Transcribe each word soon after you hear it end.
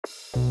Right,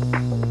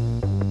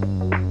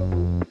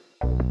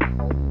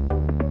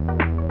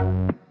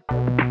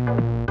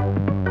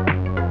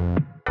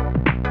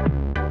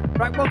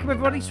 welcome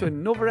everybody to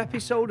another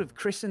episode of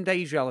Chris and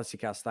Dave's Reality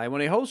Cast. I'm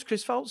one of your hosts,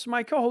 Chris Phelps, and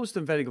my co-host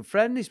and very good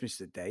friend is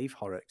Mr. Dave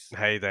Horrocks.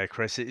 Hey there,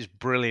 Chris. It is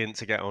brilliant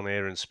to get on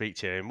here and speak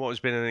to you. In what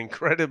has been an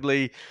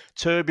incredibly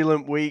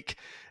turbulent week,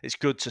 it's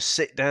good to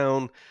sit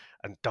down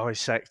and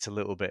dissect a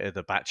little bit of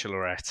The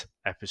Bachelorette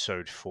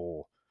episode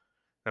 4.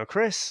 Now,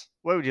 Chris,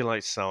 where would you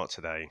like to start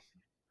today?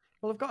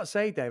 Well, I've got to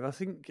say, Dave, I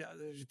think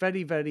it's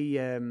very, very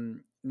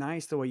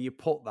nice the way you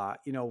put that.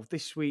 You know,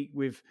 this week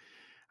we've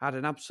had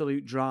an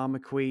absolute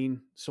drama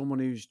queen, someone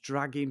who's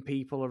dragging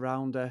people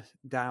around her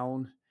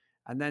down.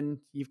 And then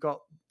you've got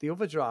the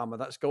other drama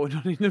that's going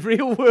on in the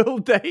real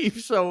world,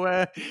 Dave.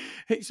 So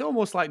it's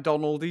almost like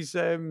Donald is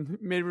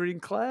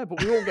mirroring Claire,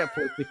 but we won't get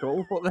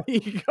political. But there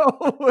you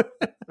go.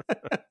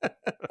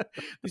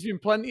 There's been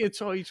plenty of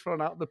toys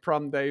thrown out the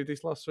pram, Dave,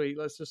 this last week.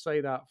 Let's just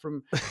say that.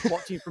 From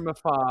watching from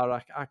afar,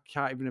 I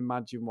can't even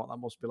imagine what that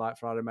must be like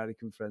for our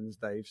American friends,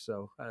 Dave.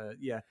 So,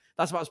 yeah,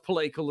 that's about as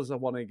political as I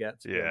want to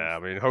get. Yeah, I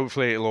mean,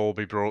 hopefully it'll all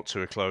be brought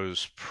to a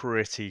close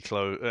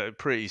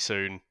pretty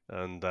soon,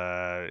 and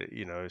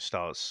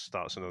starts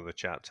another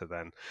chapter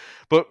then.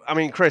 But I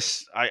mean,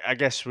 Chris, I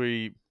guess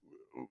we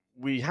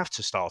have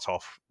to start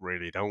off,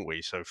 really, don't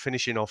we? So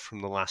finishing off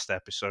from the last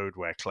episode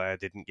where Claire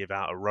didn't give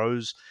out a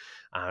rose,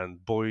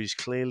 and Boy's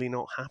clearly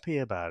not happy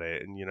about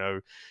it. And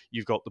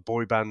you've got the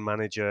boy band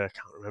manager, I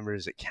can't remember,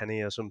 is it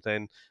Kenny or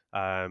something?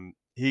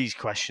 He's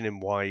questioning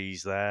why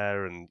he's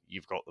there, and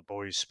you've got the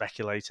boys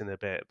speculating a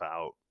bit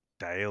about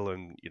Dale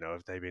and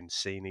have they been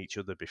seeing each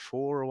other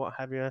before or what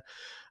have you.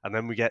 And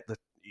then we get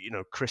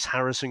Chris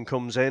Harrison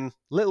comes in a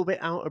little bit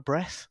out of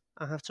breath,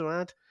 I have to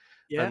add.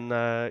 Yeah. And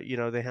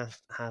they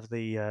have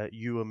the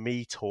you and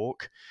me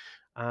talk.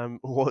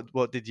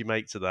 What did you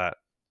make to that?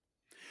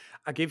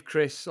 I give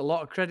Chris a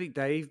lot of credit,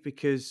 Dave,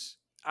 because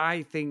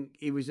I think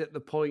he was at the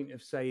point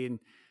of saying,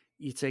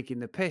 you're taking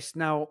the piss.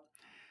 Now,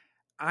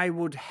 I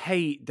would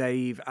hate,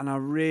 Dave, and I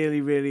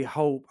really, really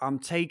hope I'm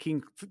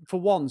taking,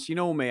 for once, you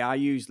know me, I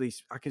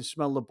can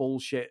smell the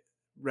bullshit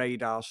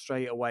radar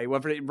straight away,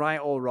 whether it's right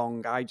or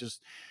wrong. I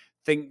just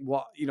think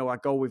I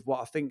go with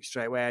what I think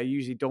straight away. I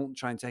usually don't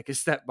try and take a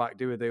step back,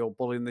 do the old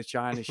bull in the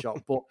china shop.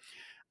 But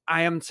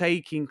I am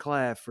taking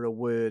Claire for a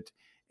word.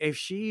 If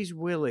she's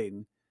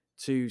willing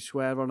to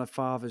swear on her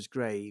father's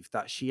grave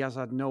that she has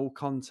had no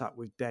contact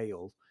with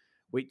Dale,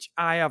 which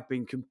I have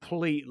been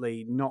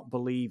completely not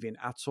believing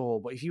at all.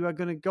 But if you are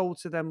going to go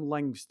to them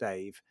lengths,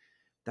 Dave,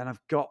 then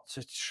I've got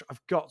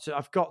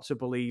to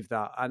believe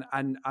that.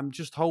 And I'm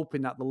just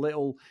hoping that the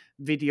little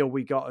video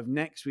we got of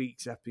next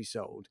week's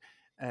episode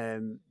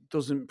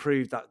doesn't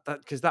prove that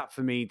because that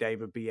for me,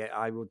 Dave, would be it.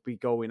 I would be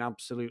going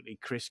absolutely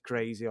Chris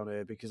crazy on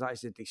her because that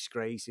is a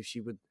disgrace if she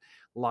would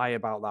lie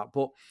about that.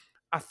 But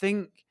I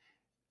think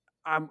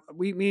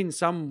me and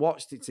Sam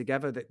watched it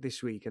together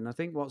this week, and I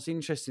think what's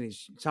interesting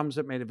is Sam's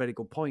made a very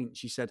good point.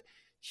 She said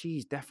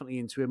she's definitely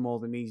into him more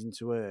than he's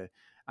into her,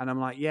 and I'm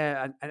like,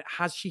 yeah. And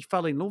has she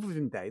fell in love with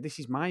him, Dave? This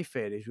is my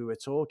theory as we were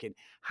talking.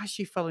 Has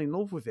she fell in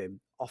love with him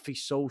off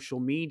his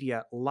social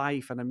media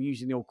life? And I'm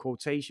using the old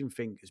quotation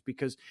fingers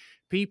because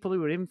people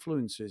who are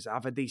influencers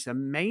have this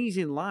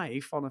amazing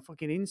life on a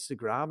fucking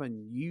Instagram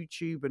and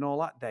YouTube and all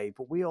that, Dave.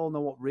 But we all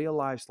know what real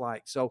life's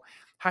like. So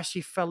has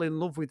she fell in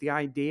love with the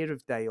idea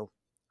of Dale?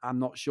 I'm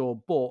not sure,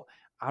 but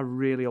I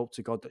really hope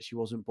to God that she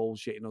wasn't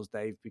bullshitting us,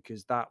 Dave,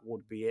 because that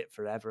would be it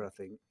forever, I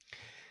think.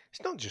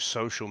 It's not just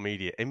social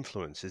media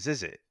influencers,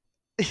 is it?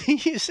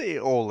 You see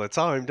it all the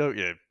time, don't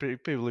you?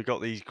 People who've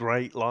got these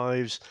great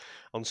lives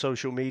on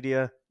social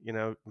media.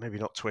 Maybe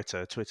not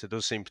Twitter. Twitter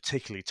does seem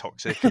particularly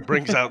toxic. It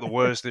brings out the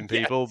worst in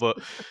people. But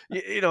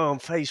on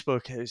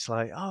Facebook, it's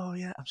like, oh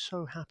yeah, I'm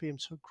so happy. I'm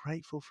so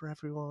grateful for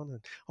everyone and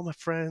all my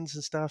friends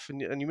and stuff.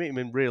 And you meet them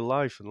in real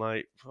life and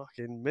like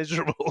fucking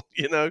miserable.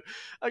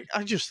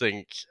 I just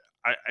think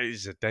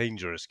it's a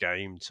dangerous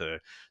game to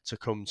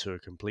come to a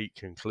complete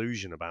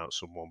conclusion about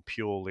someone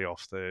purely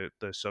off the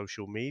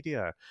social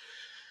media.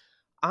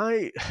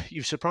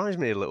 You've surprised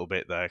me a little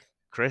bit there,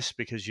 Chris,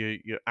 because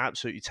you're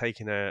absolutely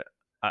taking her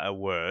at a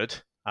word.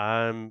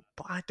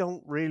 But I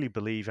don't really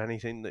believe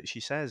anything that she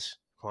says,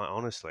 quite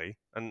honestly.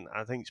 And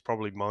I think it's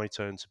probably my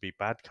turn to be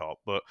bad cop.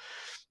 But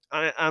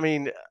I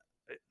mean,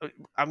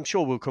 I'm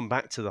sure we'll come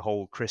back to the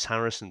whole Chris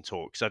Harrison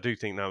talk because I do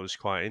think that was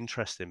quite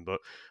interesting.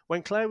 But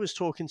when Claire was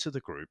talking to the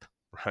group,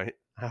 right,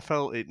 I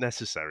felt it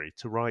necessary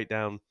to write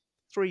down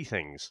 3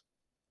 things.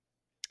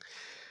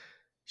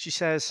 She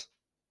says,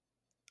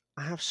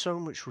 I have so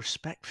much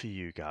respect for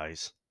you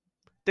guys.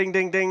 Ding,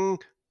 ding, ding.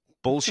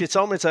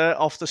 Bullshitometer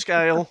off the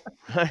scale,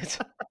 right?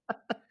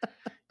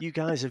 You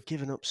guys have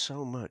given up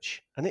so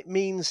much, and it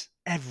means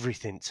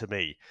everything to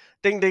me.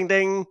 Ding, ding,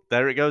 ding.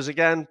 There it goes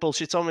again.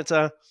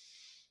 Bullshitometer.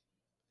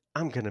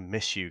 I'm going to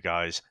miss you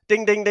guys.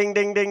 Ding, ding, ding,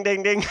 ding, ding,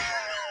 ding, ding.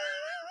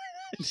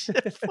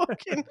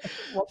 Fucking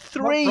What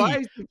 3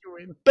 prize did you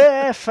win?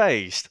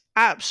 barefaced,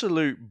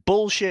 absolute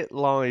bullshit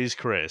lies,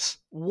 Chris.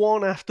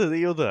 One after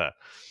the other.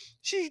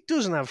 She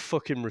doesn't have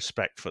fucking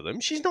respect for them.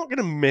 She's not going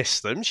to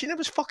miss them. She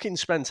never fucking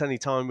spent any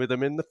time with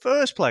them in the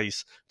first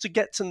place to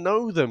get to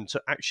know them,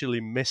 to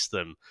actually miss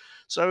them.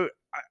 So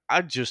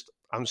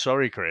I'm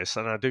sorry, Chris,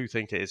 and I do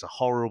think it is a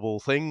horrible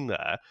thing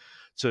there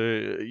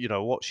to,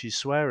 what she's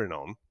swearing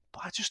on,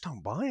 but I just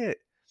don't buy it.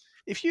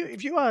 If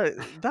you are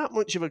that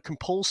much of a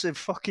compulsive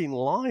fucking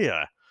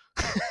liar,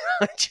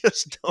 I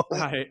just don't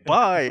Right.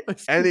 buy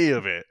Listen, any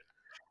of it.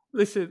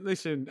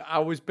 listen. I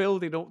was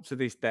building up to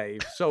this,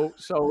 Dave. So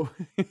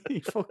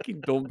you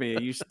fucking done me.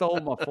 You stole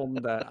my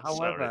thunder. Sorry.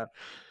 However,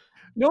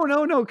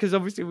 no. Because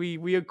obviously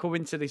we are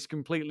coming to this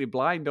completely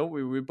blind, don't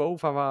we? We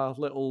both have our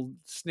little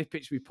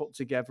snippets we put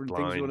together and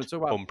things we want to Blind,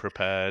 talk about.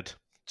 unprepared,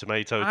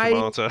 tomato, I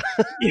tomato.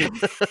 Yeah.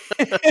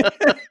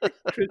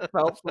 Chris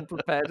Phelps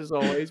unprepared as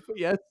always, but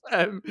yes,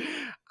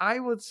 I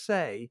would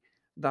say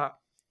that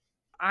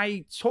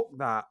I took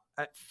that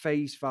at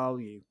face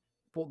value.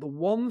 But the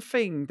one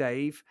thing,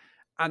 Dave,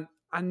 and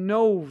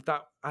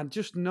I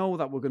just know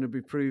that we're going to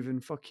be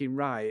proven fucking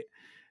right.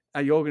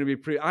 And you're going to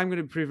be I'm going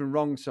to be proven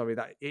wrong. Sorry,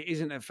 that it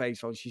isn't at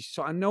face value.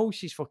 So I know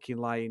she's fucking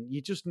lying.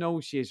 You just know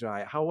she is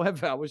right.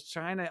 However,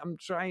 I'm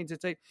trying to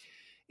take.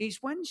 It's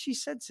when she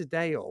said to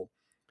Dale,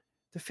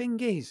 the thing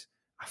is,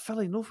 I fell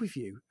in love with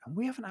you, and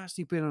we haven't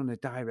actually been on a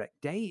direct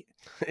date.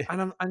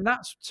 And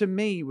that's to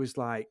me was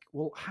like,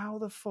 well, how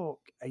the fuck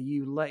are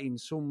you letting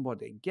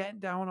somebody get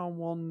down on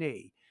one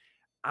knee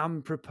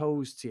and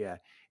propose to you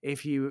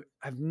if you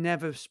have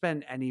never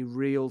spent any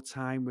real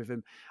time with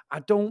him?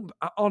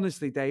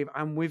 Honestly, Dave,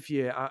 I'm with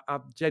you. I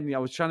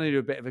was trying to do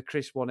a bit of a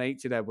Chris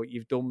 180 there, but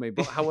you've done me.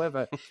 But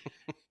however,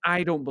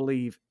 I don't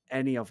believe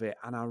any of it,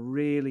 and I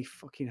really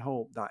fucking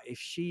hope that if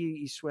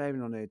she is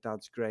swearing on her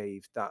dad's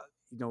grave, that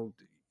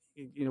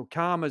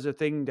karma's a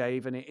thing,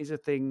 Dave, and it is a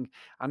thing,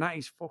 and that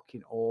is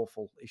fucking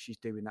awful if she's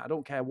doing that. I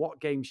don't care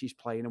what game she's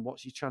playing and what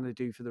she's trying to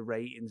do for the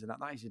ratings, and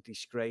that is a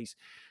disgrace.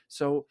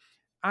 So,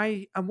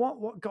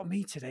 what got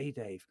me today,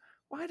 Dave?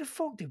 Why the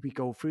fuck did we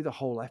go through the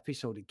whole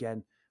episode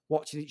again?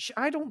 Watching it,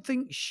 I don't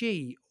think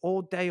she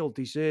or Dale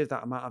deserve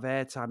that amount of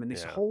airtime, and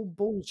this Yeah. whole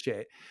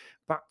bullshit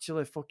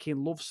bachelor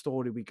fucking love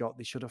story we got.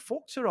 They should have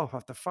fucked her off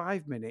after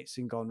 5 minutes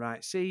and gone,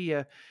 right, see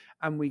ya.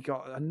 And we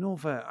got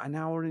another an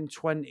hour and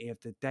 20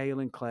 of the Dale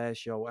and Claire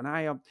show.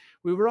 And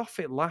we were off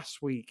it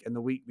last week and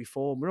the week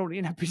before. We're only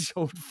in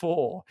episode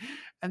 4.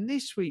 And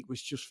this week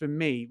was just, for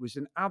me, was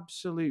an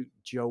absolute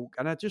joke.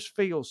 And I just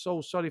feel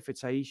so sorry for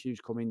Taisha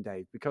who's coming,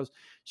 Dave, because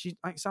she's,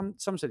 like some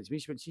said it to me,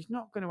 she went, she's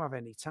not going to have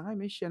any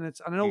time, is she? And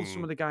I know some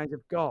Mm. of the guys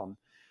have gone.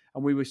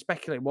 And we were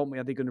speculating, weren't we?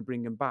 Are they going to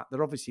bring them back?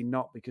 They're obviously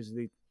not, because of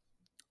the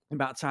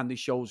about time this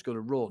show's going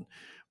to run.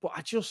 But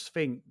I just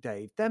think,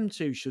 Dave, them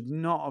two should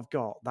not have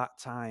got that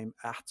time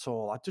at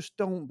all. I just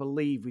don't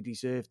believe we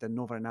deserved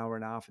another an hour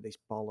and a half of this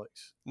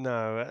bollocks.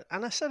 No,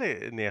 and I said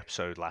it in the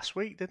episode last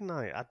week, didn't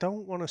I? I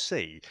don't want to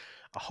see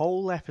a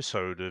whole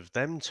episode of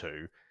them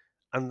two,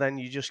 and then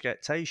you just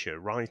get Tasha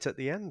right at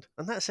the end,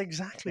 and that's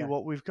exactly Yeah.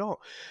 what we've got.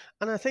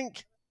 And I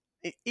think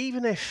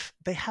even if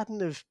they hadn't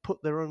have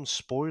put their own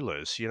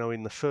spoilers,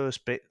 in the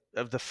first bit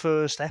of the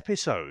first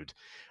episode,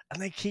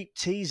 and they keep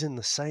teasing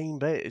the same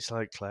bit, it's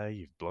like, Claire,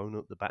 you've blown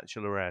up the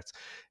Bachelorette.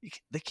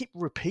 They keep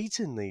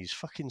repeating these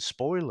fucking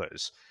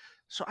spoilers.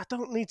 So I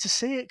don't need to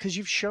see it because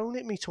you've shown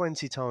it me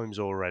 20 times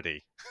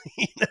already.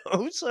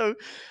 So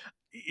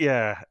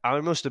yeah, I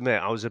must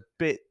admit, I was a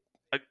bit.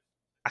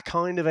 I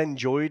kind of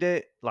enjoyed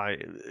it,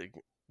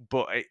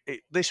 but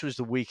this was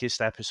the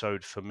weakest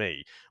episode for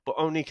me. But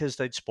only because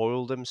they'd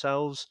spoiled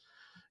themselves.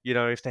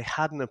 If they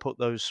hadn't have put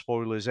those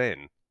spoilers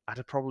in, I'd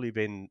have probably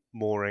been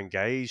more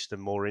engaged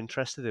and more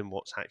interested in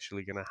what's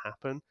actually going to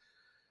happen.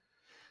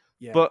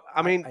 Yeah, But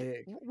I mean,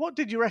 I what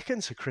did you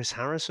reckon to Chris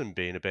Harrison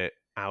being a bit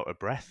out of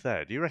breath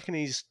there? Do you reckon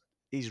he's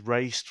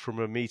raced from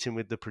a meeting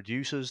with the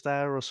producers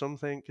there or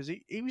something? Because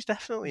he was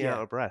definitely out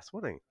yeah. of breath,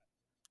 wasn't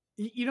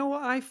You know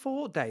what I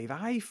thought, Dave?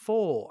 I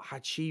thought,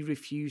 had she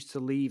refused to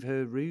leave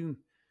her room,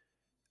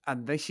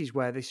 and this is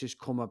where this has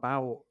come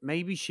about.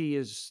 Maybe she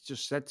has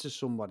just said to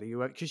somebody,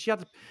 because she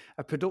had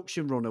a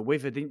production runner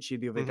with her, didn't she,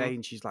 the other he? day?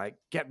 And she's like,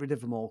 "Get rid of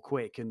them all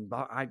quick," and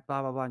blah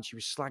blah blah. And she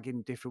was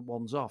slagging different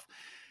ones off.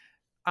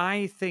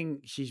 I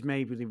think she's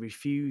maybe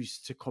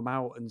refused to come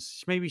out, and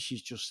maybe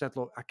she's just said,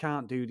 "Look, I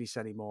can't do this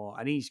anymore."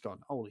 And he's gone,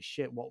 "Holy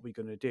shit, what are we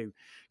going to do?"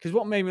 Because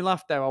what made me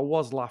laugh there, I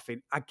was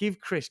laughing. I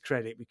give Chris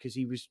credit because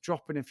he was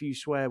dropping a few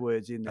swear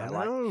words in I there.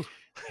 Like, know.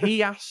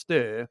 he asked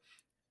her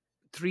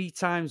 3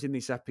 times in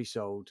this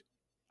episode,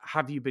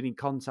 "Have you been in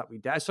contact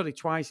with Dale?" Sorry,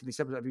 twice in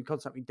this episode, "Have you been in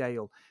contact with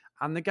Dale?"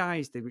 And the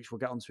guys did, which we'll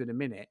get onto in a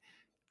minute.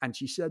 And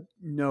she said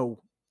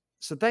no.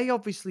 So they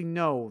obviously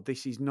know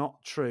this is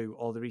not true,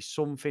 or there is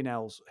something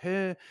else.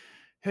 Her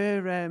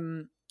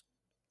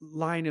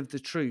line of the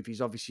truth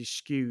is obviously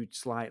skewed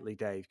slightly,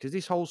 Dave, because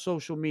this whole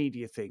social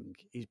media thing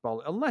is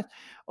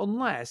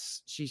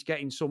unless she's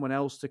getting someone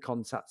else to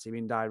contact him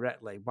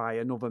indirectly by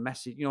another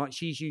message, like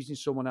she's using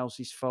someone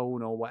else's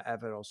phone or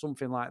whatever, or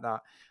something like that.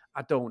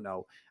 I don't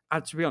know.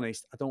 And to be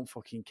honest, I don't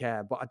fucking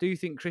care. But I do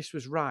think Chris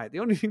was right. The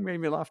only thing made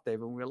me laugh,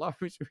 Dave, when we were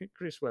laughing,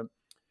 Chris went,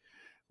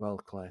 "Well,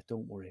 Claire,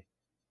 don't worry.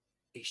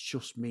 it's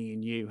just me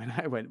and you. And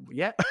I went,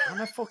 yeah,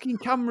 and a fucking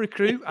camera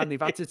crew. And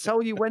they've had to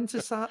tell you when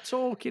to start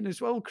talking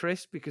as well,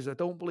 Chris, because I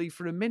don't believe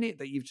for a minute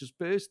that you've just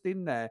burst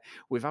in there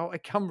without a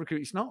camera crew.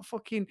 It's not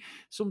fucking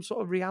some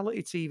sort of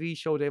reality TV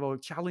show, Dave, or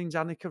Challenge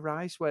Annika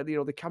Rice, where,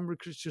 the camera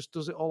crew just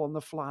does it all on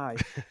the fly.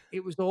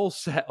 It was all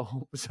set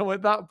up. So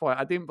at that point,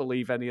 I didn't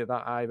believe any of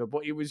that either,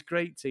 but it was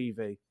great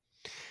TV.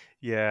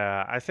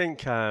 Yeah, I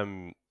think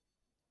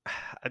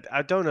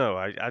I don't know.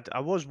 I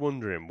was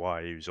wondering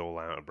why he was all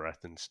out of breath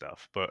and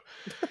stuff, but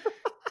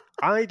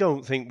I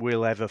don't think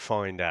we'll ever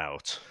find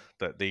out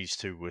that these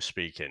two were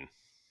speaking.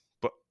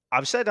 But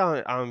I've said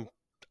I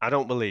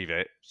don't believe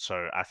it,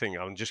 so I think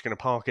I'm just going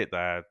to park it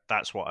there.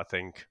 That's what I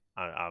think.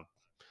 I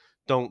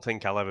don't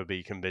think I'll ever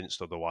be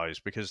convinced otherwise,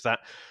 because that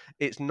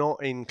it's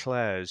not in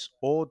Claire's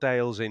or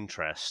Dale's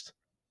interest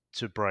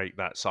to break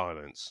that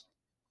silence,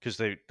 because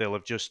they'll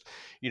have just,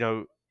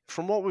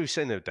 from what we've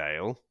seen of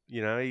Dale,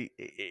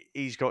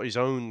 he's got his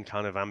own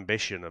kind of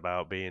ambition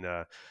about being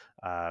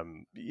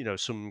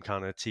some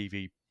kind of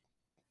TV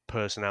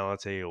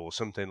personality or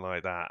something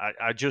like that.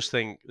 I just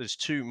think there's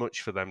too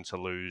much for them to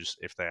lose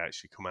if they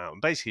actually come out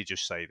and basically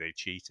just say they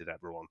cheated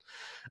everyone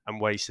and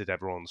wasted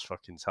everyone's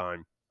fucking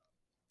time.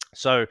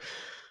 So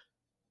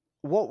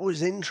what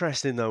was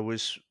interesting though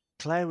was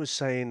Claire was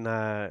saying,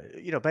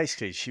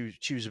 basically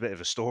she was a bit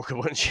of a stalker,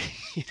 wasn't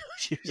she?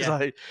 She was Yeah.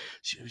 like,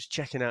 she was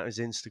checking out his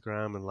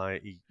Instagram, and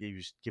like he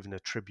was giving a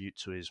tribute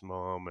to his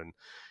mom, and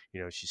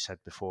she said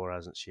before,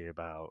 hasn't she,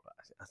 about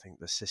I think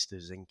the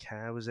sisters in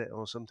care, was it,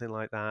 or something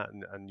like that,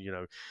 and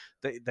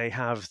they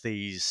have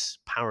these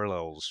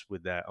parallels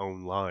with their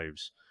own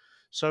lives.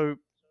 So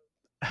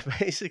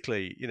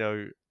basically,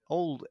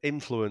 old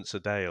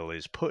influencer Dale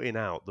is putting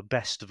out the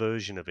best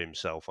version of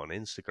himself on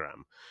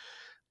Instagram,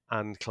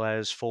 and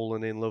Claire's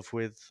fallen in love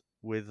with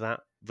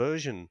that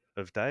version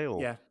of Dale.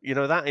 Yeah.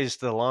 That is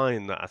the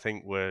line that I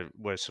think we're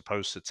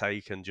supposed to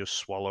take and just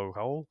swallow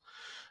whole.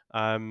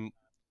 I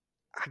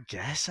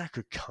guess I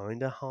could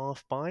kind of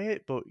half buy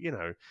it, but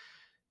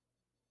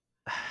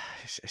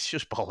it's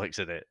just bollocks,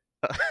 isn't it?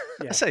 I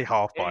Yeah. say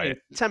half buy It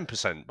it, is.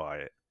 10% buy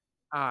it.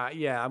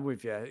 Yeah, I'm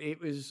with you.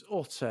 It was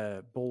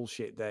utter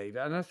bullshit, Dave.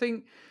 And I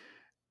think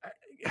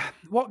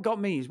what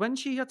got me is when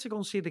she had to go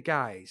and see the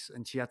guys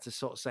and she had to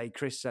sort of say,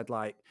 Chris said,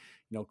 like,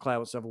 Claire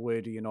wants to have a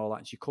word with you and all that.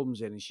 And she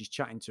comes in and she's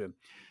chatting to him.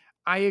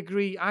 I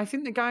agree. I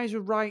think the guys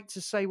were right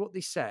to say what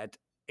they said.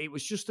 It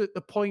was just at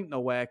the point, though,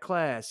 where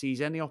Claire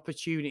sees any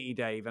opportunity,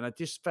 Dave, and I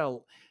just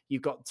felt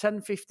you've got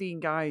 10, 15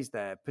 guys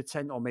there,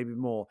 or maybe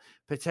more,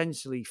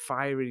 potentially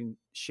firing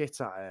shit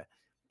at her.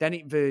 Then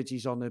it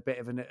verges on a bit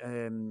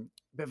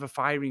of a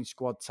firing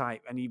squad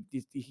type, and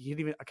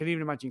I can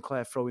even imagine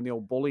Claire throwing the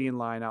old bullying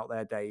line out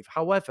there, Dave.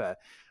 However,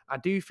 I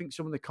do think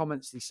some of the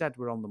comments they said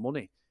were on the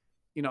money.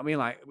 You know what I mean?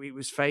 Like, it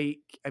was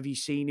fake. Have you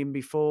seen him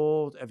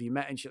before? Have you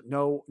met him?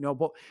 No, no.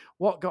 But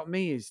what got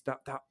me is that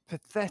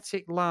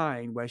pathetic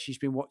line where she's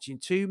been watching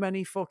too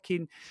many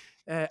fucking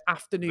I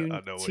afternoon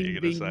know what you're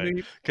gonna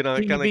TV say. Can I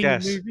TV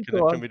guess? movie.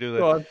 Can we do the?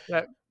 Go on.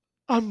 Yeah,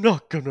 I'm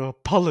not gonna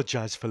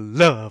apologize for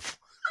love.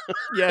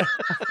 yeah.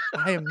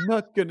 I am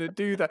not going to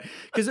do that.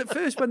 Because at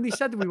first, when they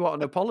said we want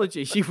an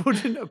apology, she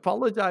wouldn't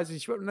apologize.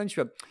 And then she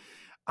went,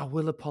 I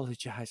will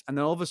apologise. And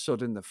then all of a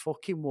sudden, the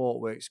fucking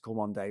waterworks come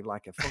on, Dave,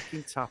 like a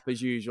fucking tap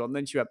as usual. And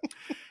then she went,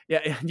 yeah,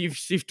 and you've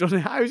done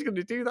it. I was going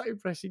to do that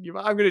impression.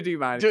 I'm going to do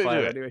mine, Do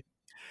Claire, it. anyway.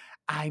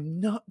 I'm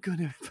not going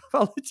to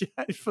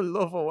apologise for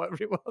love or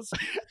whatever it was.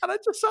 And I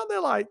just sat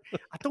there like,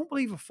 I don't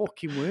believe a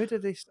fucking word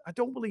of this. I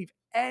don't believe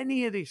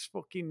any of this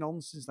fucking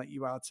nonsense that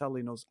you are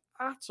telling us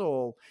at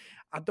all.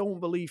 I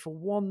don't believe for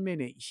 1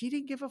 minute. She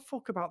didn't give a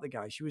fuck about the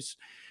guys.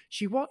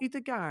 She wanted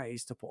the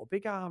guys to put a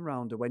big arm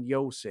around her when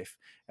Yosef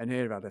and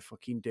her had a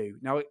fucking do.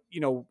 Now,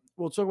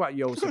 we'll talk about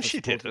Yosef. No,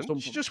 she didn't.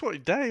 She just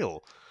wanted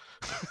Dale.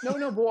 No,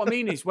 but what I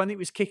mean is when it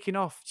was kicking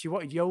off, she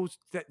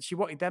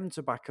wanted them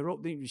to back her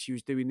up, didn't she? She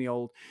was doing the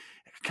old,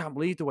 I can't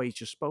believe the way he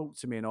just spoke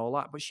to me and all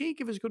that. But she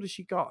gave as good as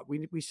she got.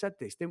 We said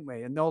this, didn't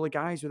we? And all the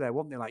guys were there,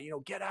 weren't they? Like,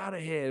 get out of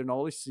here and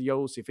all this to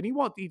Yosef. And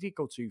he did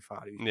go too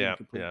far. He was being a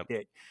complete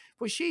dick.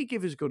 But she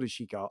gave as good as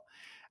she got.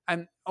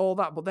 And all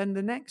that. But then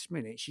the next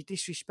minute, she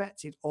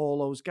disrespected all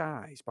those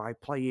guys by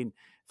playing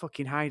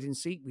fucking hide and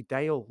seek with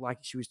Dale like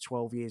she was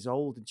 12 years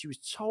old. And she was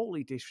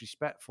totally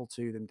disrespectful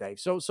to them, Dave.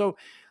 So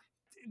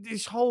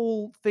this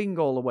whole thing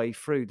all the way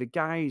through, the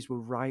guys were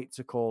right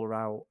to call her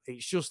out.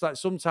 It's just that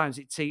sometimes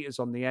it teeters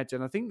on the edge,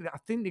 and I think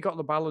they got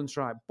the balance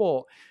right.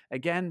 But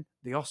again,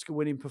 the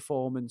Oscar-winning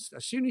performance.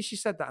 As soon as she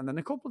said that, and then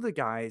a couple of the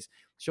guys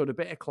showed a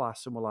bit of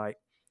class and were like,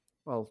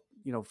 "Well,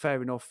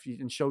 fair enough,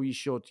 and show you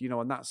should,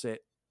 and that's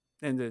it."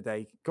 End of the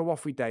day, go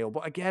off with Dale.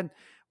 But again,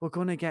 we're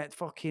gonna get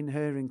fucking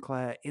her and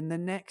Claire in the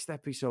next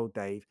episode,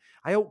 Dave.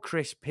 I hope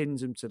Chris pins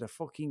them to the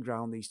fucking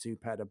ground. These two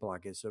pair of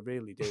blaggers, I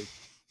really do.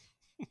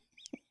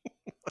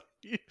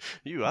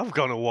 You have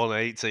gone a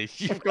 180.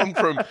 You've gone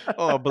from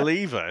a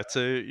believer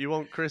to you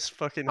want Chris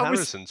fucking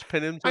Harrison to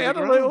pin him to the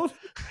ground.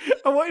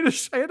 I wanted to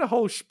say a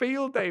whole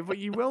spiel, Dave, but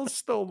you will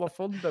stole my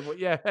thunder. But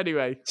yeah,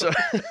 anyway. So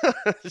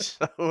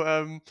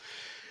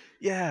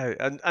yeah,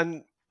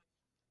 and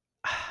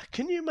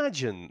Can you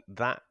imagine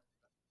that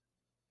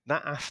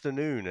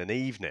afternoon and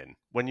evening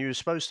when you were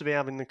supposed to be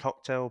having the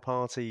cocktail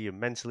party, you're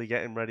mentally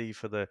getting ready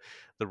for the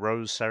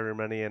rose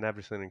ceremony and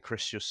everything, and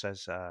Chris just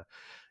says,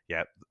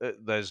 "Yeah,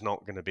 there's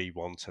not going to be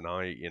one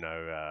tonight,"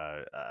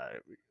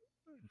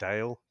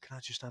 Dale, can I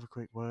just have a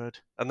quick word?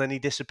 And then he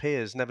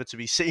disappears, never to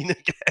be seen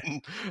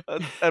again.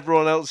 And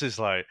everyone else is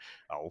like,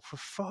 oh, for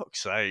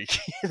fuck's sake,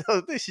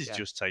 this is Yeah.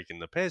 just taking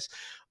the piss.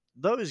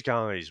 Those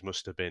guys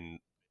must have been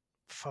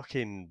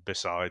fucking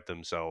beside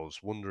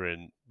themselves,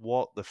 wondering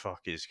what the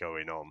fuck is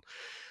going on.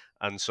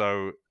 And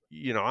so,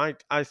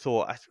 I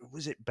thought,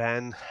 was it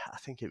Ben? I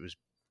think it was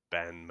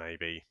Ben,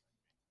 maybe,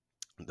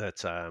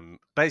 that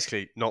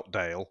basically, not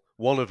Dale.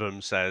 One of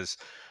them says,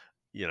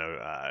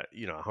 I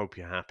hope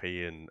you're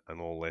happy and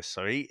all this.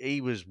 So he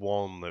was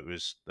one that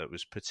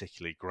was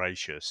particularly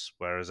gracious.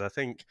 Whereas I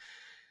think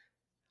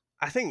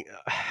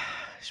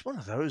it's one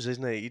of those,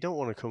 isn't it? You don't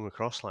want to come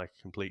across like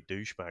a complete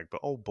douchebag, but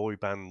old boy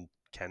band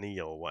Kenny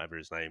or whatever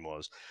his name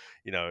was,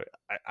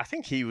 I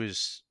think he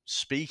was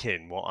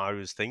speaking what I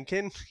was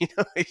thinking.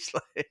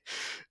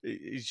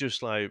 He's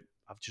just like,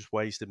 I've just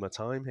wasted my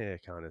time here,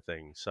 kind of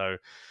thing. So,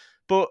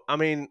 but I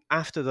mean,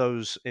 after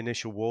those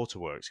initial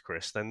waterworks,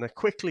 Chris, then they're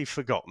quickly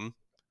forgotten,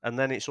 and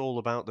then it's all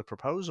about the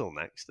proposal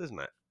next, isn't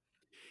it?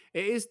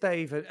 It is,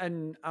 Dave,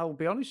 and I'll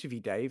be honest with you,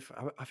 Dave.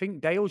 I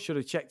think Dale should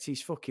have checked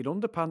his fucking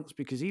underpants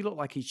because he looked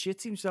like he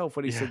shit himself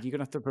when he Yeah. said you're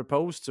gonna have to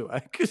propose to her.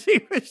 Because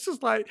he was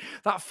just like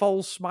that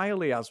false smile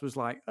he has was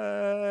like,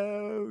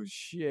 oh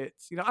shit,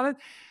 And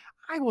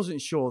I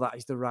wasn't sure that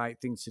is the right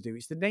thing to do.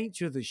 It's the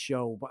nature of the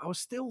show, but I was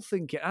still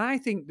thinking, and I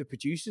think the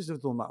producers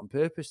have done that on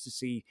purpose to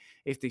see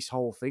if this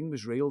whole thing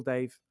was real,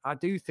 Dave. I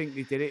do think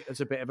they did it as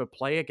a bit of a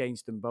play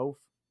against them both.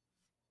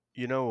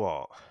 You know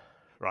what?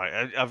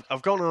 Right,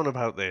 I've gone on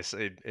about this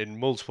in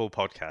multiple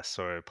podcasts,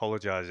 so I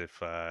apologise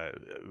if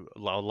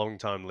long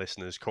time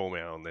listeners call me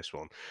out on this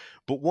one.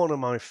 But one of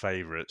my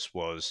favourites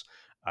was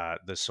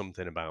 "There's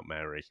Something About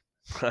Mary,"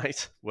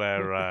 right?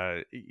 Where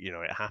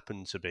it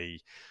happened to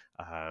be,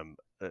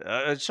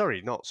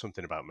 sorry, not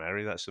 "Something About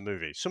Mary." That's the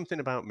movie. "Something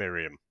About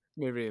Miriam,"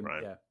 Miriam,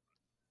 right? yeah.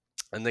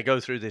 And they go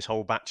through this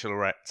whole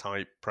bachelorette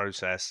type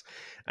process,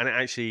 and it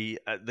actually,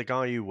 the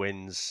guy who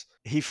wins,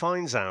 he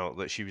finds out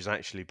that she was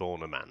actually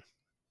born a man,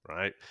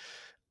 right?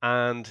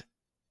 And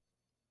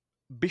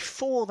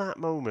before that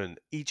moment,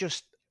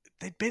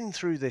 they'd been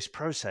through this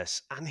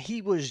process, and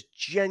he was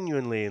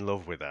genuinely in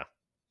love with her.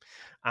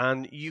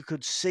 And you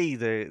could see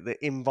the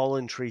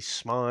involuntary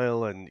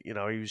smile, and he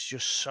was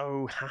just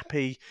so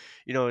happy,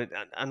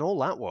 and all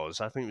that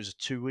was, I think it was a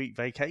 2-week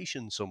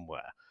vacation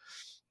somewhere,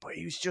 but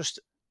he was just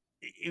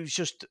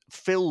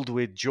filled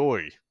with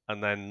joy.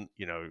 And then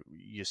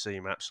you see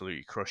him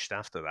absolutely crushed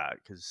after that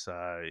because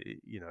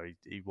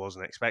he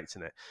wasn't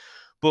expecting it.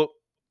 But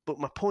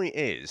my point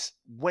is,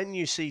 when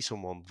you see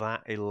someone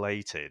that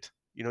elated,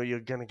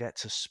 you're going to get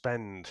to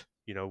spend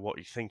what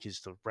you think is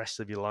the rest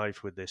of your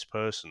life with this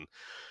person.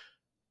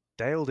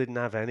 Dale didn't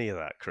have any of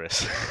that,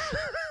 Chris.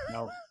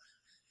 No,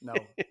 no.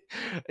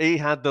 He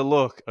had the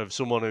look of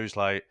someone who's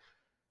like,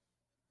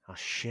 oh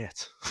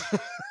shit.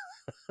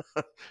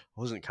 I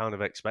wasn't kind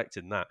of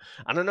expecting that.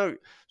 And I know,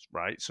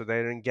 right? So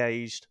they're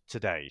engaged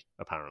today,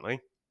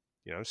 apparently.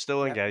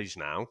 Still Yeah. engaged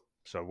now.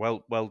 So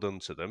well done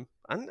to them.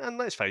 And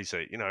let's face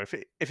it,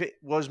 if it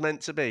was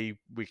meant to be,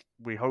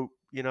 we hope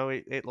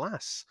it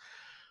lasts.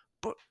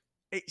 But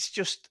it's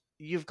just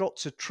you've got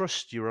to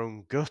trust your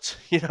own gut.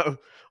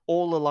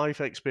 All the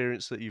life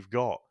experience that you've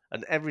got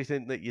and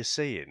everything that you're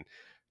seeing,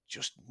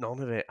 just none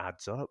of it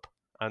adds up.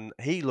 And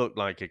he looked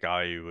like a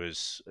guy who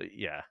was,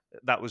 yeah,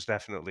 that was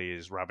definitely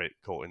his rabbit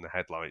caught in the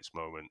headlights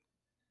moment.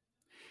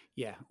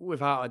 Yeah,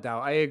 without a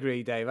doubt. I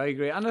agree, Dave. I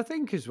agree. And I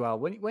think as well,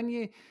 when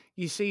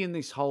you see in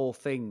this whole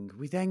thing,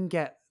 we then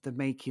get the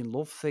making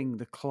love thing,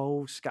 the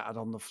clothes scattered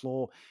on the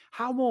floor.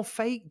 How more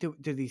fake do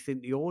they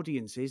think the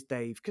audience is,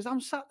 Dave? Because I'm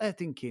sat there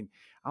thinking,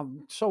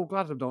 I'm so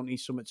glad I don't need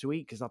something to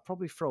eat because I'll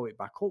probably throw it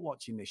back up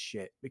watching this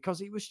shit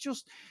because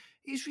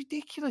it's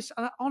ridiculous.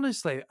 And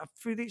honestly,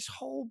 through this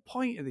whole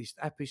point of this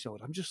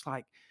episode, I'm just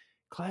like,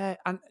 Claire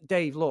and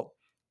Dave, look,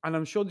 and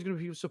I'm sure there's going to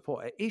be people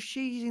support it. If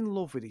she's in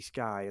love with this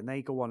guy and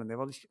they go on and they've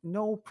all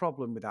no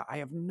problem with that. I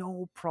have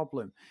no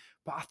problem.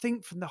 But I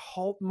think from the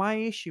whole, my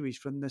issue is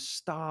from the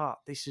start,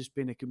 this has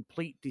been a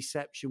complete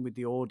deception with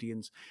the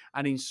audience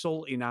and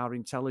insulting our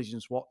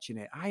intelligence watching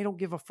it. I don't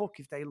give a fuck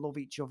if they love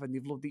each other and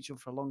they've loved each other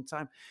for a long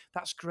time.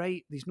 That's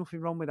great. There's nothing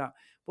wrong with that.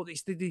 But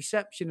it's the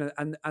deception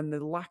and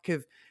the lack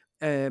of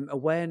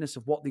awareness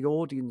of what the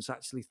audience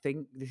actually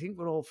think. They think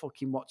we're all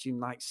fucking watching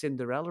like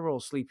Cinderella or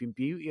Sleeping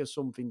Beauty or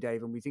something,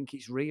 Dave, and we think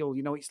it's real.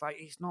 It's like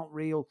it's not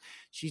real.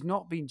 She's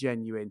not being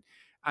genuine,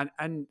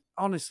 and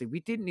honestly, we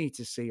didn't need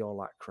to see all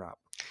that crap.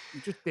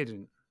 We just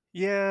didn't.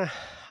 Yeah,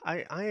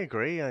 I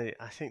agree. I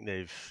think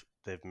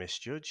they've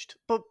misjudged.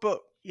 But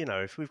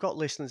if we've got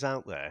listeners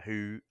out there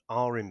who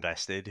are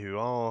invested, who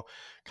are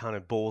kind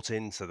of bought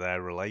into their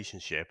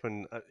relationship,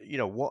 and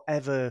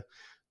whatever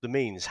the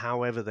means,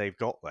 however they've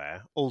got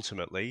there,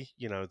 ultimately,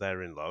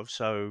 they're in love.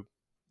 So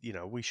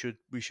we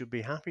should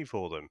be happy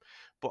for them.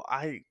 But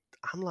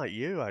I'm like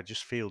you. I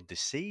just feel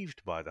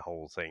deceived by the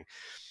whole thing,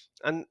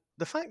 and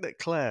the fact that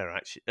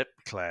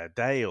Claire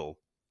Dale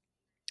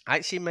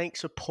actually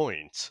makes a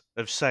point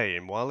of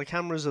saying while the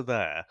cameras are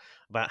there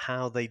about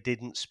how they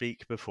didn't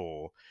speak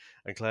before,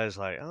 and Claire's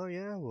like, "Oh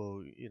yeah,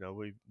 well,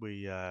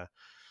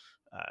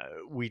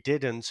 we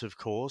didn't, of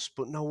course,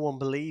 but no one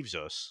believes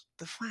us."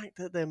 The fact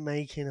that they're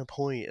making a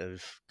point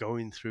of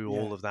going through Yeah.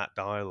 all of that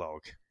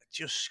dialogue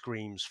just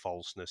screams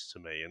falseness to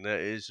me, and it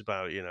is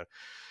about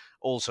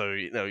also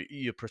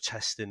you're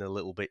protesting a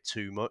little bit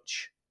too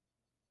much.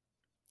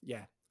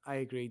 Yeah, I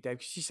agree, Dave.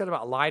 'Cause she said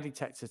about a lie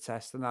detector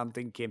test, and I'm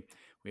thinking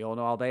we all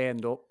know how they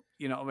end up.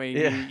 You know what I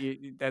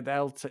mean? Yeah.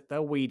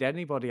 They'll weed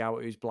anybody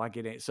out who's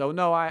blagging it. So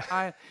no,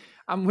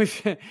 I'm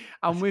with you.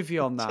 I'm with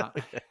you on So,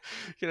 that. yeah.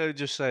 Can I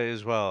just say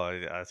as well,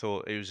 I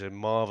thought it was a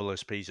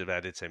marvelous piece of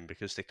editing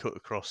because they cut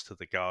across to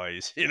the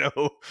guys,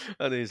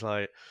 and he's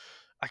like,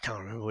 I can't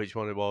remember which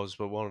one it was,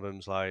 but one of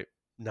them's like,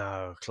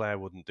 no, Claire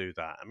wouldn't do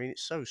that. I mean,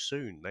 it's so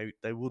soon.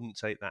 They wouldn't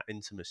take that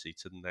intimacy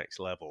to the next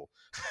level.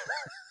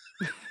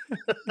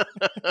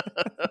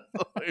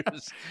 It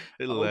was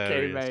Okay,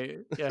 hilarious. mate.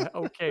 Yeah,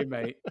 okay,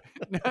 mate.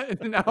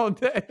 Now,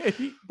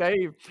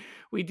 Dave,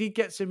 we did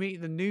get to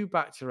meet the new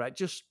Bachelorette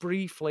just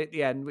briefly at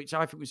the end, which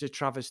I think was a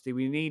travesty.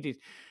 We needed.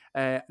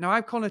 Now,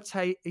 I'm calling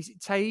her is it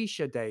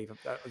Taisha, Dave?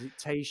 Was it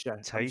Taisha?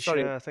 I'm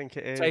sorry, Tasha, I think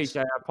it is.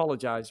 Taisha. I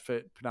apologise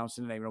for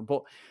pronouncing the name wrong.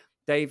 But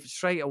Dave,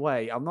 straight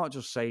away, I'm not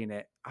just saying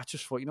it. I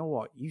just thought, you know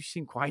what? You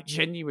seem quite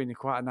genuine and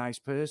quite a nice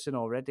person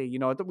already.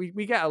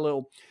 We get a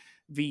little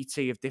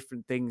VT of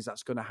different things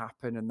that's going to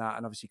happen and that.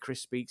 And obviously,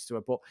 Chris speaks to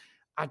her. But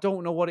I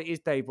don't know what it is,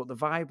 Dave, but the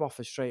vibe off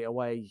her straight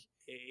away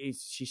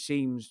is she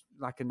seems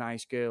like a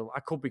nice girl. I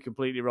could be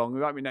completely wrong. We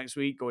might be next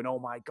week going, oh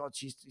my God,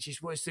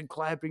 she's worse than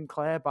Claire, bring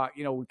Claire back.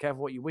 Be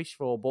careful what you wish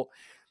for. But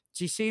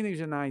she's seen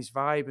there's a nice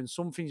vibe and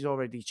something's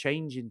already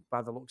changing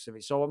by the looks of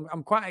it. So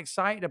I'm quite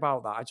excited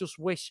about that. I just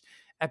wish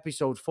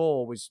episode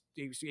 4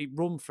 it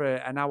run for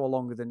an hour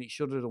longer than it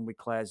should have done with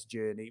Claire's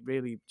journey. It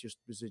really just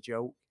was a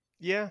joke.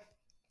 Yeah.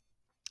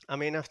 I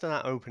mean, after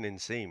that opening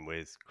scene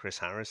with Chris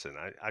Harrison,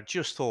 I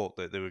just thought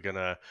that they were going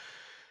to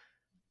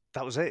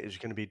that was it. It was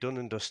going to be done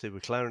and dusted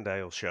with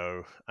Clarendale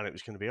show, and it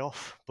was going to be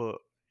off. But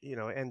it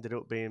ended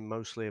up being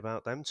mostly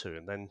about them two,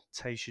 and then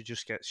Tasha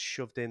just gets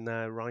shoved in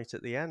there right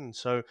at the end.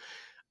 So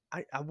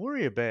I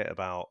worry a bit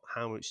about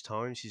how much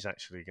time she's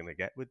actually going to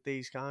get with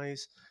these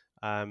guys.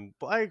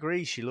 But I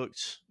agree. She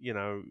looked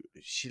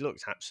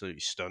absolutely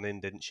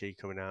stunning, didn't she?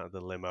 Coming out of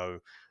the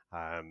limo,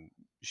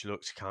 she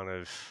looked kind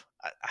of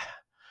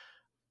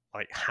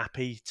like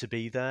happy to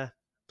be there.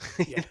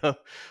 you Yeah.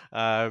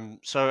 know.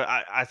 So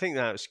I think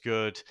that's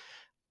good.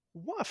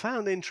 What I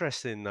found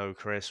interesting though,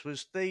 Chris,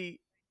 was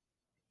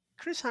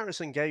Chris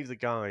Harrison gave the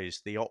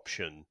guys the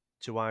option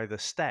to either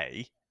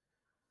stay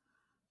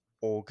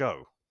or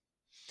go,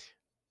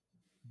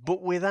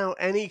 but without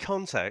any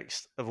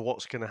context of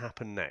what's going to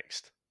happen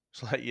next.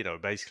 It's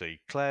like,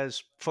 basically,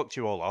 Claire's fucked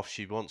you all off.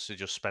 She wants to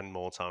just spend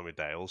more time with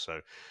Dale,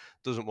 so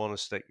doesn't want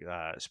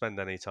to spend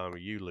any time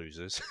with you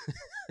losers.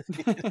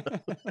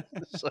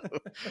 So,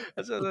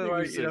 so they're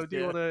like, Losers, do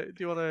you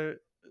yeah. want to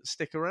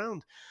stick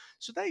around?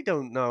 So they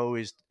don't know.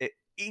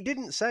 He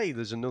didn't say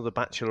there's another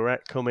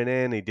Bachelorette coming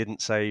in. He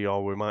didn't say,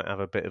 oh, we might have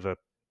a bit of a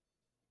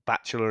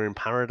Bachelor in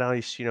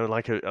Paradise,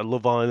 like a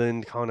Love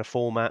Island kind of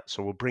format.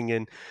 So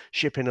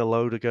ship in a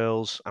load of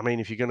girls. I mean,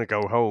 if you're going to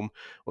go home,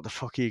 what the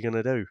fuck are you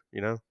going to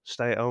do?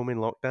 Stay at home in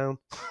lockdown?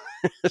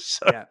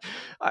 So Yeah.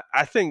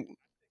 I think,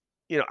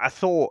 I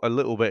thought a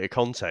little bit of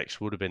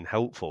context would have been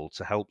helpful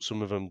to help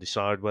some of them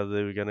decide whether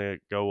they were going to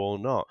go or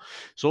not.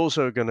 It's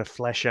also going to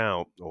flesh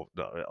out or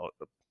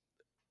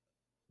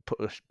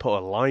put a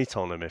light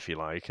on them, if you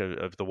like,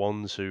 of the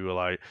ones who are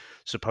like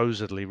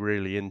supposedly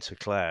really into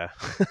Claire,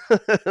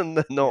 and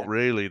they're not Yeah.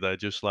 really. They're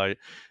just like,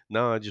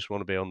 no, I just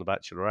want to be on The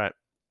Bachelorette,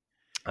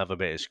 have a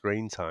bit of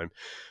screen time.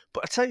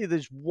 But I tell you,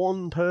 there's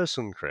one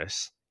person,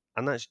 Chris,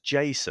 and that's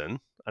Jason.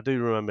 I do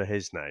remember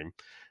his name.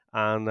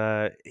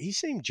 And he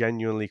seemed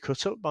genuinely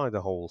cut up by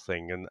the whole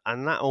thing.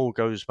 And that all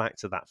goes back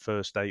to that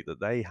first date that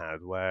they had,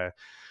 where,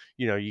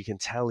 you can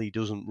tell he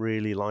doesn't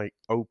really like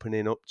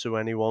opening up to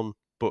anyone,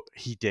 but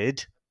he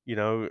did,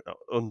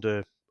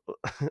 under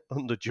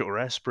under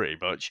duress pretty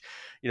much,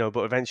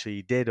 but eventually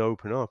he did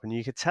open up, and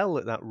you could tell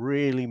that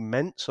really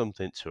meant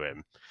something to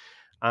him.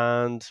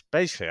 And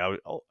basically, I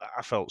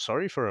felt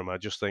sorry for him. I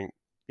just think,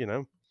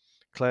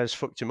 Claire's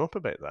fucked him up a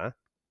bit there.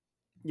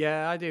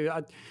 Yeah, I do.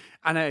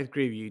 And I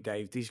agree with you,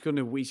 Dave. He's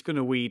gonna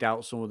weed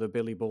out some of the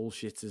Billy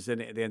bullshitters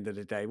in it at the end of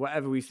the day.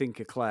 Whatever we think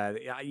of Claire,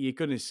 you're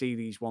gonna see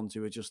these ones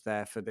who are just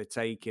there for the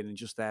taking and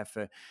just there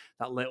for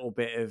that little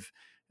bit of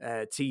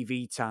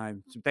TV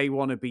time. They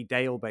want to be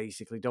Dale,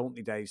 basically, don't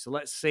they, Dave? So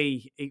let's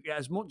see.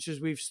 As much as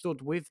we've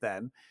stood with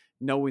them,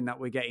 knowing that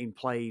we're getting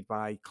played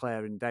by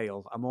Claire and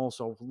Dale, I'm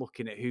also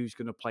looking at who's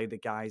going to play the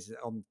guys that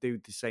do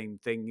the same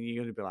thing. And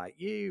you're going to be like,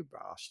 you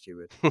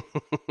bastard.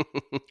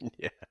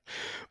 Yeah.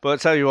 But I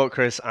tell you what,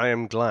 Chris, I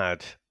am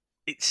glad.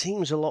 It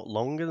seems a lot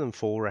longer than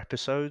 4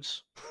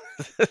 episodes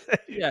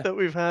Yeah. that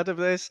we've had of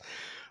this.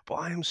 But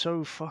I am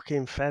so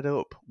fucking fed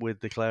up with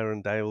the Claire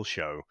and Dale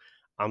show.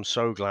 I'm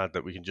so glad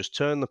that we can just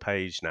turn the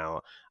page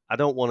now. I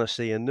don't want to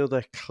see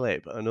another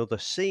clip, another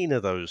scene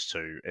of those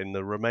two in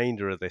the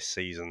remainder of this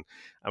season,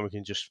 and we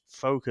can just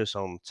focus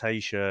on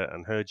Tasha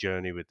and her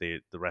journey with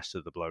the rest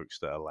of the blokes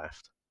that are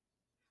left.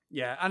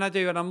 Yeah, and I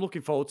do, and I'm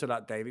looking forward to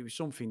that, Dave. It was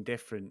something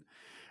different.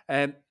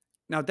 Um,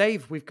 now,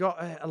 Dave, we've got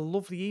a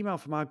lovely email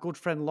from our good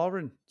friend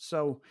Lauren.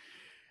 So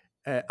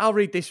I'll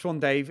read this one,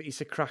 Dave.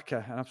 It's a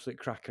cracker, an absolute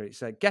cracker.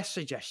 It's a guest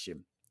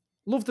suggestion.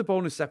 Love the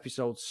bonus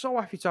episode. So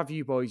happy to have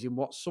you boys in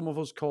what some of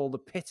us call the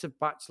pit of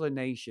Bachelor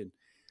Nation.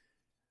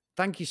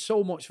 Thank you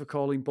so much for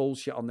calling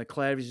bullshit on the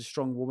Claire is a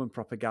strong woman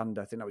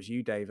propaganda. I think that was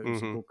you, Dave. It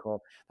was a good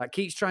call. That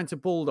keeps trying to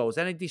bulldoze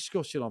any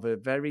discussion of her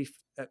very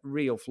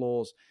real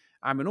flaws.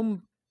 I'm an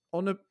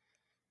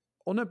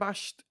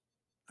unabashed,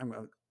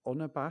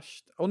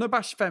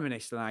 unabashed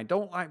feminist, and I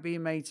don't like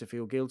being made to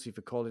feel guilty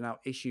for calling out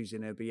issues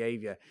in her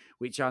behaviour,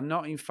 which are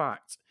not, in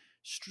fact,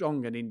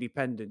 strong and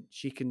independent.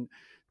 She can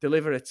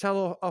deliver a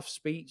tell-off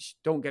speech,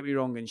 don't get me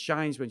wrong, and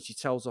shines when she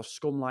tells off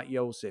scum like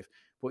Joseph,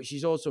 but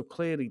she's also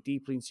clearly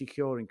deeply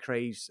insecure and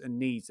craves and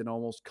needs an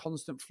almost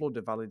constant flood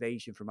of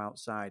validation from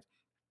outside.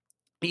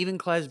 Even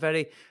Claire's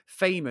very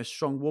famous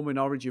strong woman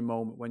origin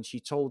moment when she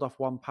told off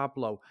Juan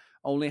Pablo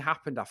only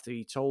happened after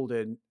he told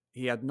her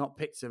he had not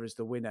picked her as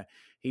the winner.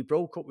 He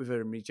broke up with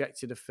her and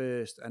rejected her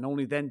first, and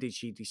only then did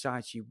she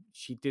decide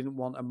she didn't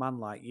want a man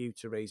like you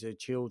to raise her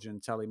children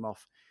and tell him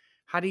off.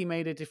 Had he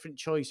made a different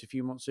choice a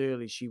few months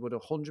earlier, she would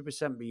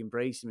 100% be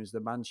embracing him as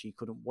the man she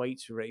couldn't wait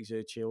to raise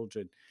her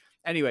children.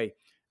 Anyway,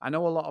 I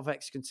know a lot of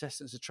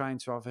ex-contestants are trying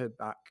to have her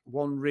back.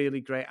 One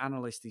really great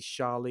analyst is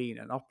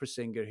Charlene, an opera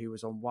singer who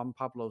was on Juan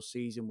Pablo's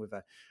season with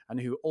her and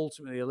who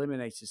ultimately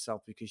eliminated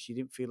herself because she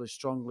didn't feel as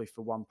strongly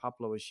for Juan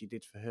Pablo as she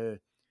did for her.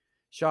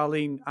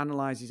 Charlene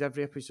analyses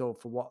every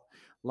episode for what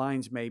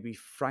lines may be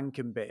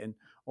frankenbitten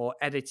or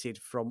edited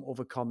from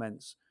other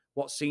comments,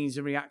 what scenes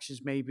and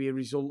reactions may be a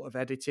result of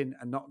editing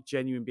and not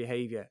genuine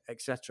behaviour,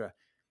 etc.,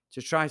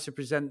 to try to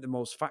present the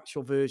most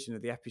factual version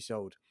of the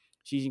episode.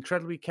 She's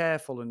incredibly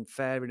careful and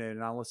fair in her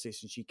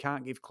analysis, and she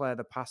can't give Claire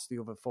the pass the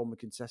other former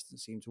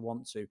contestants seem to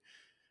want to.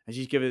 And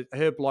she's given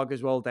her blog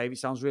as well, Dave. It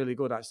sounds really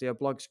good, actually. Her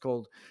blog's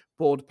called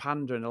Bored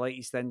Panda, and the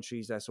latest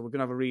entries there. So we're going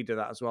to have a read of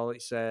that as well.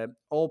 It's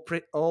all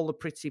the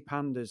pretty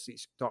pandas.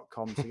 It's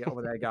 .com. So get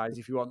over there, guys,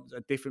 if you want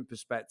a different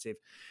perspective.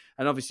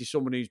 And obviously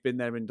someone who's been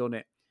there and done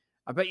it.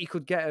 I bet you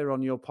could get her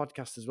on your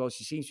podcast as well.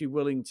 She seems to be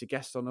willing to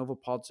guest on other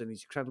pods and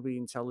is incredibly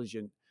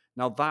intelligent.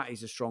 Now that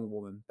is a strong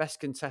woman. Best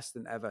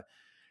contestant ever.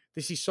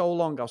 This is so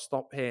long, I'll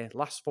stop here.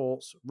 Last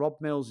thoughts. Rob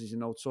Mills is a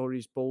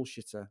notorious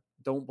bullshitter.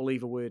 Don't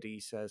believe a word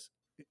he says.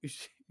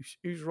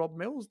 Who's Rob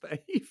Mills,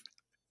 Dave?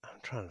 I'm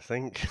trying to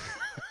think.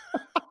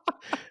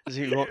 Is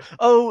he what?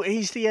 Oh,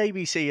 he's the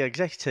ABC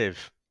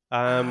executive.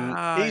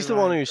 He's the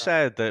one who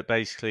said that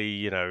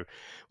basically,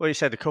 well, he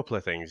said a couple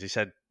of things. He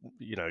said,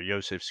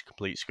 Yosef's a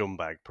complete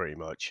scumbag, pretty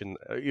much. And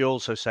he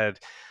also said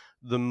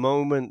the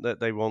moment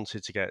that they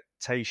wanted to get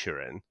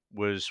Tasha in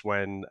was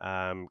when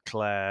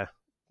Claire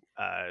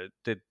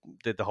did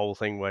the whole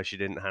thing where she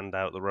didn't hand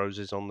out the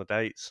roses on the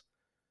dates.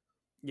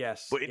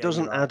 Yes. But it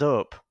doesn't add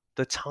up.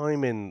 The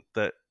timing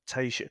that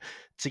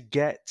to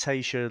get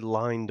Tasha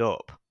lined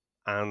up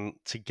and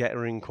to get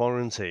her in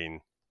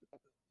quarantine,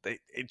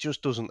 it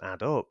just doesn't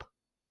add up.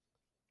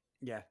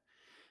 Yeah.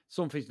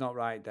 Something's not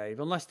right, Dave.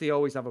 Unless they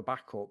always have a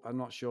backup. I'm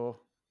not sure.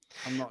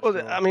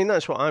 Well, I mean,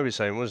 that's what I was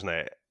saying, wasn't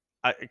it?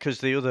 Because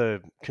the other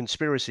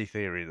conspiracy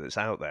theory that's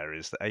out there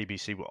is that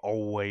ABC were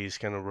always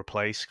going to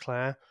replace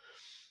Claire.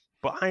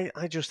 But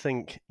I just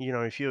think,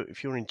 if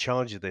you're in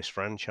charge of this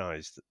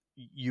franchise,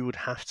 you would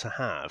have to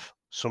have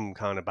some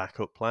kind of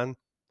backup plan.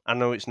 I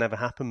know it's never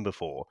happened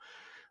before,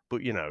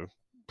 but I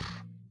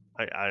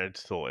had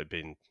thought it'd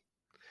been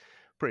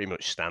pretty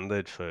much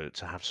standard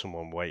to have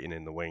someone waiting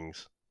in the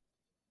wings.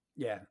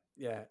 Yeah,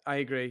 I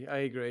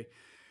agree.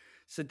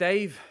 So,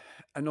 Dave,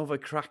 another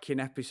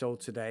cracking episode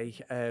today.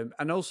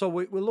 And also,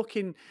 we're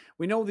looking,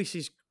 we know this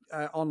is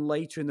on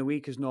later in the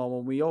week as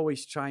normal. We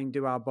always try and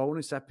do our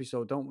bonus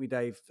episode, don't we,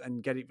 Dave,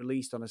 and get it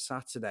released on a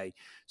Saturday.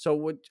 So,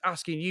 we're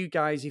asking you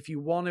guys if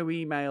you want to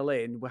email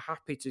in, we're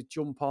happy to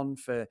jump on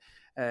for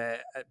a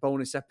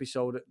bonus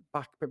episode at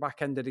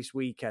back end of this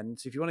weekend.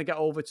 So, if you want to get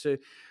over to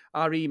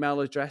our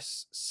email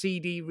address,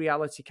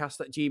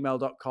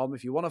 cdrealitycast@gmail.com.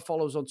 If you want to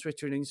follow us on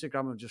Twitter and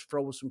Instagram and just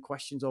throw us some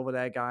questions over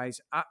there,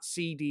 guys, at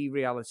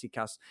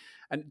cdrealitycast.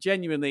 And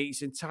genuinely,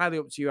 it's entirely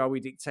up to you how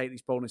we dictate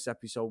this bonus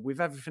episode. With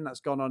everything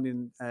that's gone on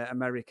in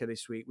America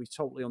this week, we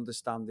totally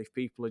understand if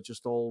people are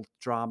just all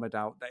dramaed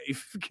out,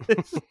 Dave.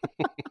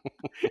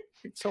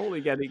 We totally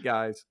get it,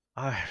 guys.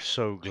 I'm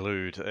so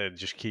glued and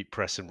just keep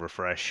pressing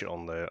refresh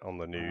on the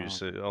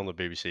news, on the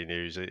BBC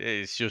News.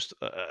 It's just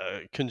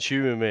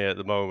consuming me at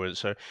the moment.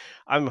 So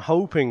I'm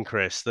hoping,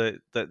 Chris,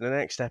 that the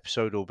next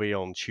episode will be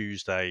on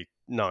Tuesday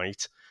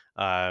night,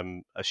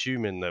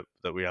 assuming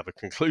that we have a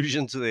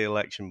conclusion to the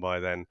election by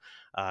then.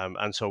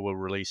 And so we'll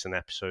release an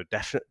episode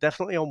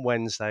definitely on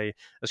Wednesday.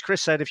 As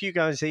Chris said, if you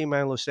guys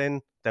email us in,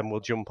 then we'll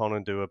jump on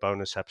and do a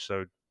bonus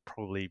episode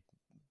probably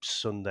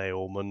Sunday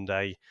or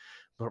Monday.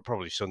 But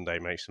probably Sunday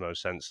makes the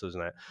most sense,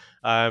 doesn't it?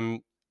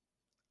 And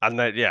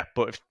then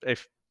but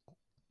if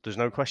there's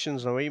no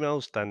questions, no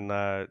emails,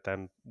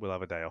 then we'll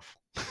have a day off.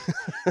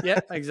 Yeah,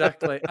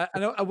 exactly.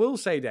 I will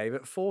say, Dave,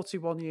 at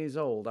 41 years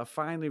old, I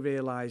finally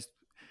realised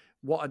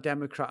what a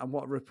Democrat and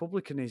what a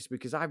Republican is,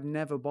 because I've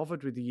never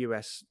bothered with the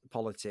US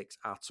politics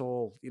at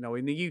all. You know,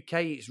 in the UK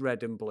it's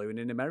red and blue, and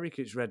in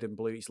America it's red and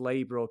blue. It's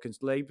Labour or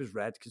Labour's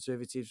red,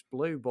 Conservatives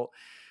blue.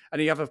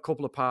 And you have a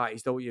couple of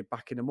parties, don't you,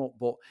 backing them up.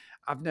 But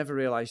I've never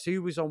realised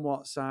who was on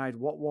what side,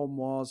 what one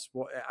was.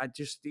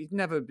 It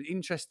never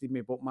interested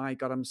me. But my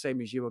God, I'm the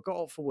same as you. I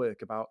got up for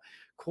work about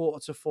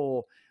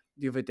 3:45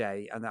 the other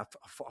day, and I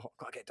thought, I've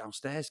got to get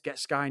downstairs, get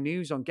Sky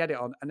News on, get it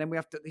on, and then we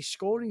have this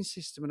scoring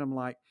system, and I'm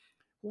like,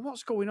 well,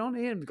 what's going on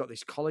here? And we've got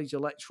this college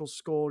electoral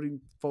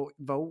scoring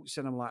votes.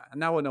 And I'm like,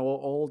 and now I know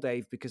all,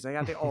 Dave, because I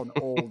had it on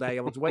all day.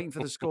 I was waiting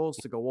for the scores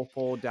to go up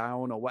or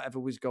down or whatever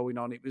was going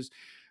on. It was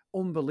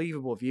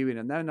unbelievable viewing.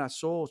 And then I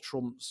saw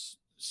Trump's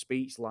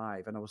speech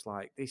live, and I was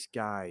like, this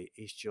guy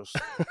is just,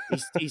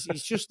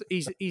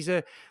 he's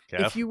a,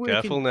 if you work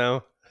careful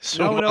now.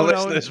 Some of our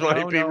listeners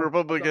might be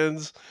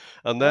Republicans,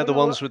 and they're the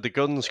ones with the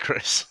guns,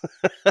 Chris.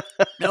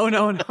 No.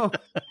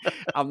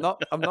 I'm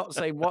not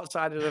saying what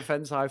side of the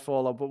fence I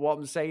fall on, but what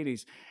I'm saying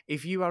is,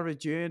 if you are a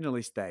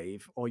journalist,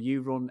 Dave, or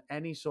you run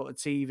any sort of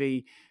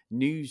TV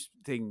news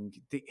thing,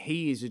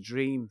 he is a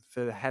dream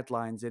for the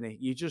headlines, innit?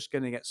 You're just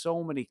going to get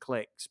so many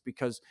clicks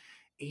because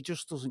he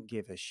just doesn't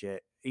give a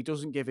shit. He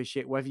doesn't give a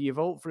shit whether you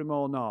vote for him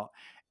or not.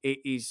 It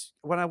is,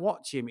 when I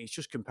watch him, it's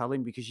just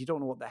compelling because you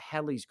don't know what the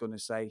hell he's going to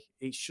say.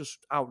 It's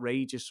just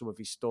outrageous, some of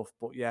his stuff.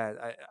 But yeah,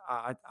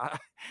 I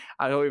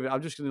don't even.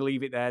 I'm just going to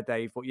leave it there,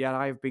 Dave. But yeah,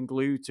 I have been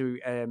glued to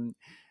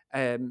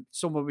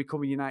someone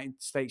becoming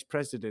United States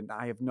president.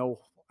 I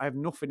have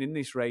nothing in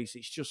this race.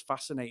 It's just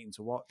fascinating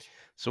to watch.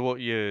 So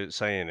what you're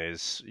saying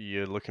is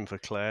you're looking for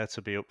Claire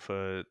to be up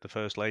for the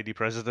First Lady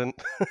President?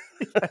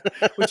 Yeah.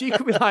 Well, she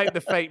could be like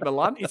the fake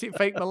Melania. Is it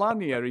fake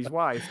Melania, his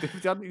wife?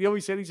 They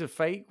always say he's a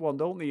fake one,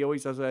 don't they? He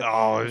always has a...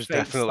 Oh, it was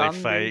definitely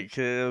fake.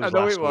 It was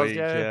last week,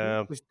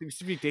 yeah. It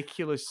was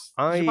ridiculous.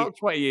 He's about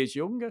 20 years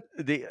younger.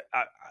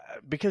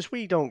 Because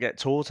we don't get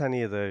taught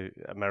any of the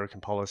American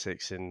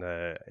politics in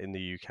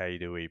the UK,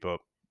 do we?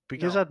 But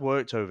because I'd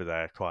worked over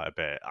there quite a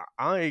bit,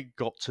 I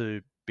got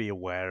to be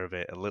aware of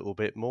it a little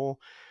bit more.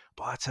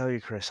 But I tell you,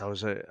 Chris, I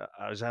was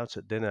out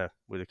at dinner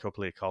with a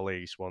couple of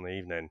colleagues one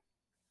evening.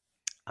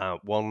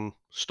 One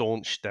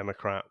staunch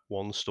Democrat,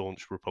 one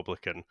staunch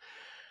Republican,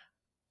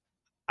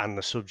 and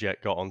the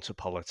subject got onto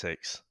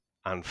politics.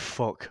 And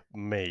fuck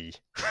me,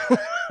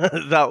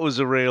 that was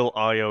a real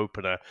eye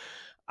opener,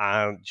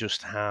 and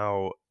just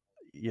how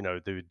they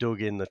were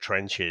dug in the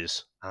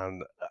trenches,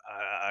 and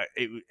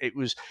it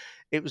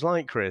was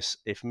like, Chris,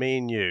 if me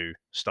and you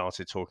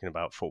started talking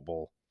about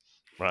football,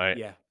 right?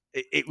 Yeah,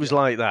 it was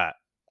like that,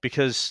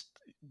 because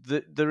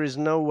there is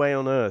no way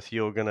on earth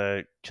you're going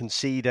to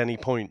concede any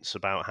points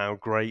about how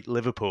great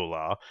Liverpool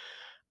are,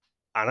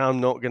 and I'm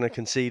not going to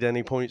concede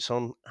any points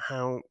on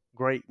how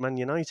great Man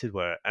United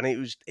were. And it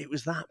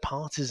was that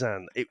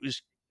partisan. It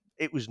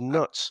was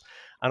nuts.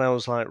 And I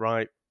was like,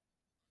 right,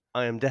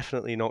 I am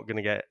definitely not going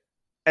to get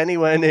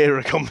anywhere near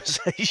a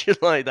conversation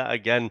like that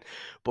again.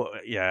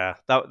 But yeah,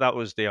 that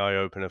was the eye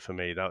opener for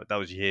me. That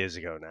was years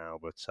ago now.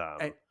 But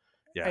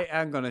yeah. Hey,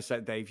 hang on a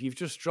sec, Dave. You've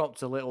just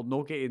dropped a little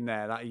nugget in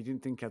there that you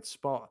didn't think I'd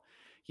spot.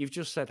 You've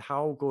just said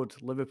how good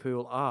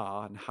Liverpool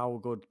are and how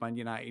good Man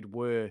United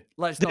were.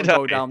 Let's not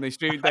go down this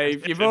route,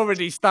 Dave. You've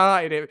already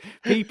started it.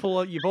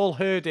 People, you've all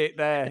heard it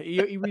there.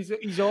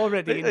 He's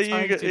already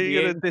enticed. Are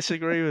you going to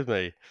disagree with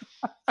me?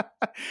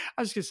 I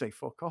was going to say,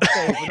 fuck off,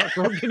 Dave. We're not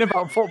talking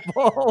about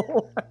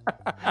football.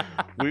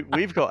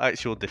 We've got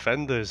actual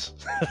defenders.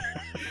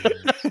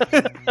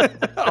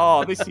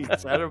 Oh, this is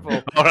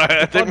terrible. All right,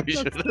 I think we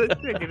should.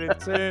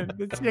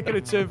 It's taking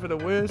a turn for the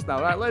worst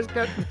now. Right, let's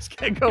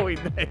get going,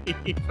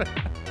 Dave.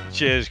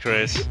 Cheers,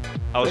 Chris.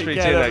 I'll speak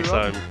to you next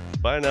time.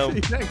 Bye now. See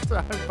you next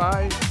time.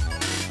 Bye.